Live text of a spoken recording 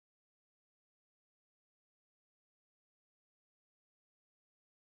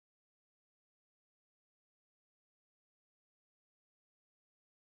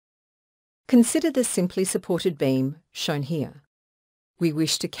Consider the simply supported beam shown here. We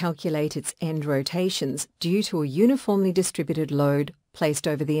wish to calculate its end rotations due to a uniformly distributed load placed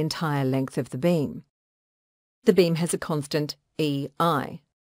over the entire length of the beam. The beam has a constant EI.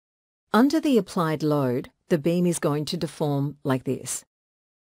 Under the applied load, the beam is going to deform like this.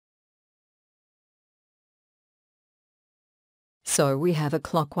 So we have a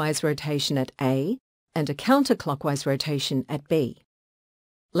clockwise rotation at A and a counterclockwise rotation at B.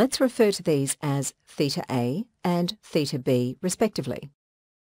 Let's refer to these as theta A and theta B respectively.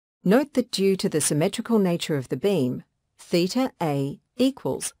 Note that due to the symmetrical nature of the beam, theta A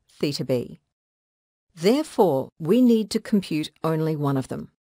equals theta B. Therefore, we need to compute only one of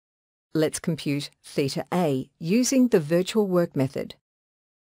them. Let's compute theta A using the virtual work method.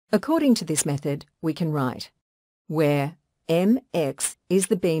 According to this method, we can write where mx is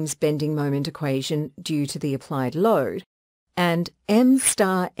the beam's bending moment equation due to the applied load, and m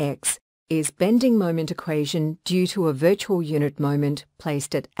star x is bending moment equation due to a virtual unit moment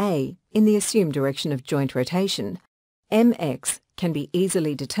placed at A in the assumed direction of joint rotation, mx can be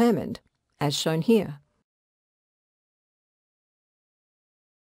easily determined, as shown here.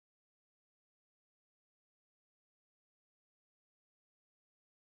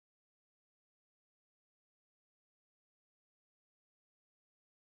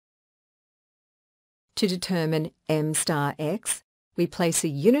 To determine m star x, we place a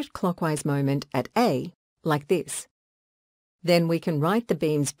unit clockwise moment at A, like this. Then we can write the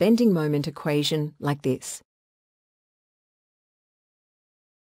beam's bending moment equation like this.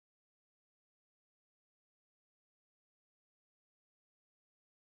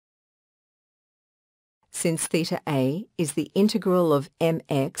 Since theta A is the integral of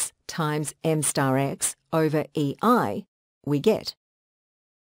mx times m star x over EI, we get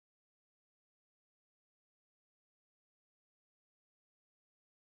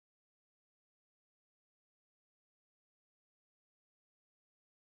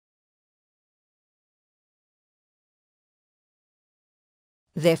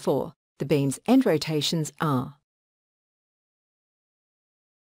Therefore, the beam's end rotations are